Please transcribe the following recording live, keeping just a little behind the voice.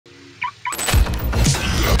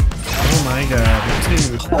my god,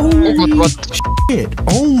 dude. Oh, what? Shit.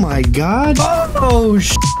 Oh my god. Oh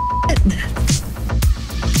shit.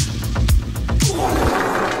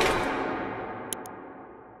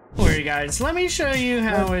 Alright guys, let me show you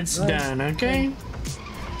how it's done, okay?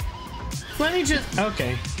 Let me just,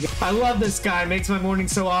 okay. I love this guy, makes my morning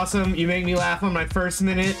so awesome. You make me laugh on my first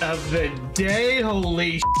minute of the day,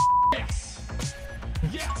 holy shit. Yes!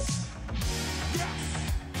 Yes! Yes!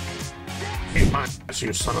 My ass,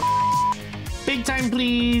 you son of a. Big time,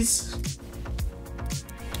 please.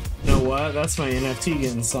 You know what? That's my NFT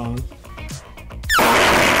getting song.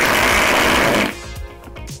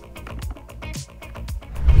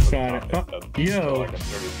 Got it. Oh, yo.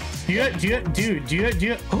 Do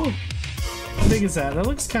you? Oh. How big is that? That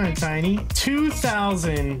looks kind of tiny.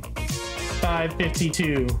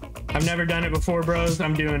 2,552. I've never done it before, bros.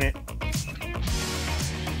 I'm doing it.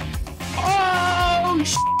 Oh,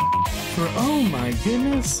 oh my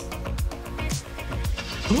goodness.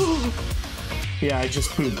 Yeah, I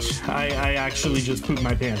just pooped. I actually just pooped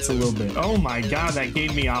my pants a little bit. Oh my god, that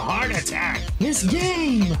gave me a heart attack. This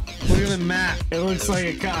game. Look at the map. It looks like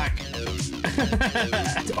a cock.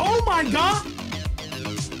 Oh my god.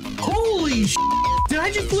 Holy sh! Did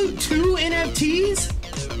I just loot 2 NFTs?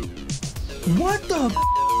 What the?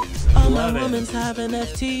 All my women's have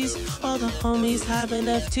NFTs, all the homies have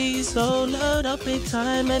NFTs, so load up big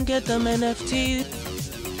time and get them NFTs.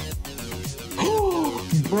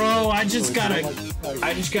 Bro, I just got a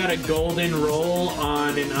golden roll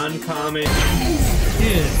on an uncommon.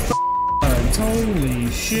 Shit. Holy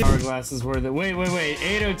shit. Hourglass is worth it. Wait.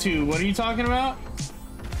 802. What are you talking about?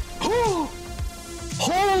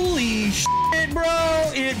 Holy shit,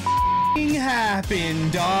 bro! It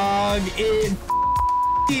happened, dog. It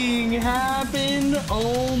happened.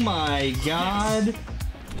 Oh my god.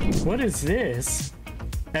 What is this?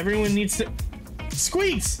 Everyone needs to.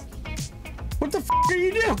 Squeaks! What the f are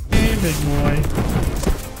you doing? Hey, big boy.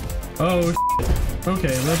 Oh, shit.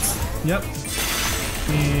 Okay, let's. Yep.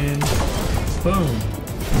 And. Boom.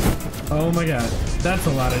 Oh my god. That's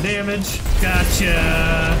a lot of damage.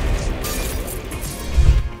 Gotcha.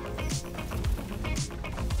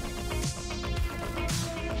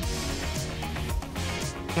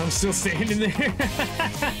 I'm still standing there.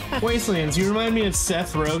 Wastelands, you remind me of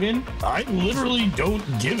Seth Rogen. I literally don't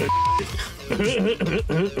give a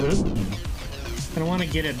I don't want to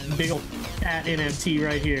get a big old fat NFT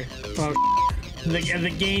right here. Oh, the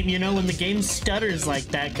game, you know, when the game stutters like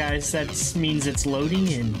that, guys, that means it's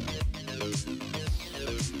loading in.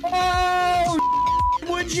 Oh,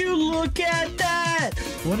 would you look at that?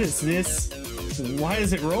 What is this? Why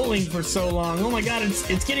is it rolling for so long? Oh my god,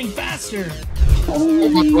 it's getting faster.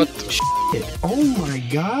 Holy what? Shit. Oh my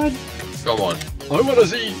god. Come on. I wanna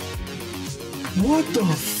see. What the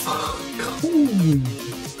fuck? Holy.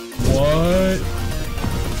 What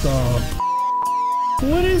the?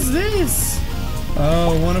 What is this?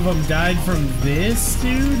 Oh, one of them died from this,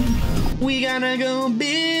 dude? We gotta go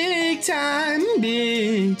big time,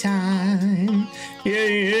 big time.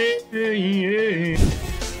 Yeah.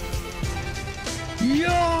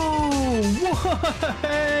 Yo,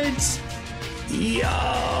 what? Yo!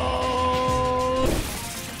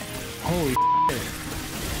 Holy shit.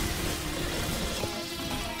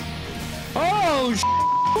 Oh,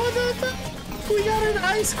 what the fuck? We got an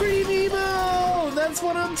ice cream emo! That's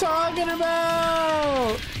what I'm talking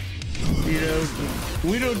about! You know,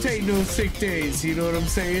 we don't take no sick days, you know what I'm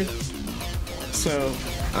saying? So,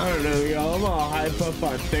 I don't know, y'all. I'm all hype up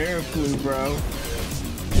on Theraflu, bro.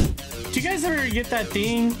 Do you guys ever get that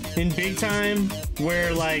thing in big time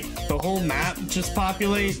where like the whole map just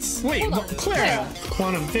populates? Wait, Clara.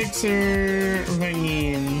 Quantum Fixer,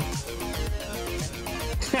 ringing.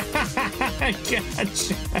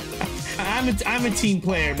 Gotcha. I'm a team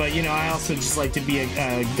player, but you know I also just like to be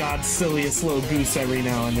a God's silliest little goose every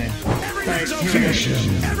now and then. Everything's okay.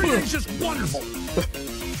 Everything's just wonderful.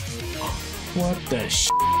 What the sh?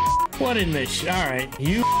 What in the sh? All right,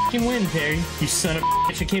 you f***ing win, Perry. You son of a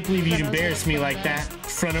bitch! I can't believe you'd embarrass me like that in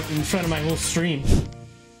front of my whole stream.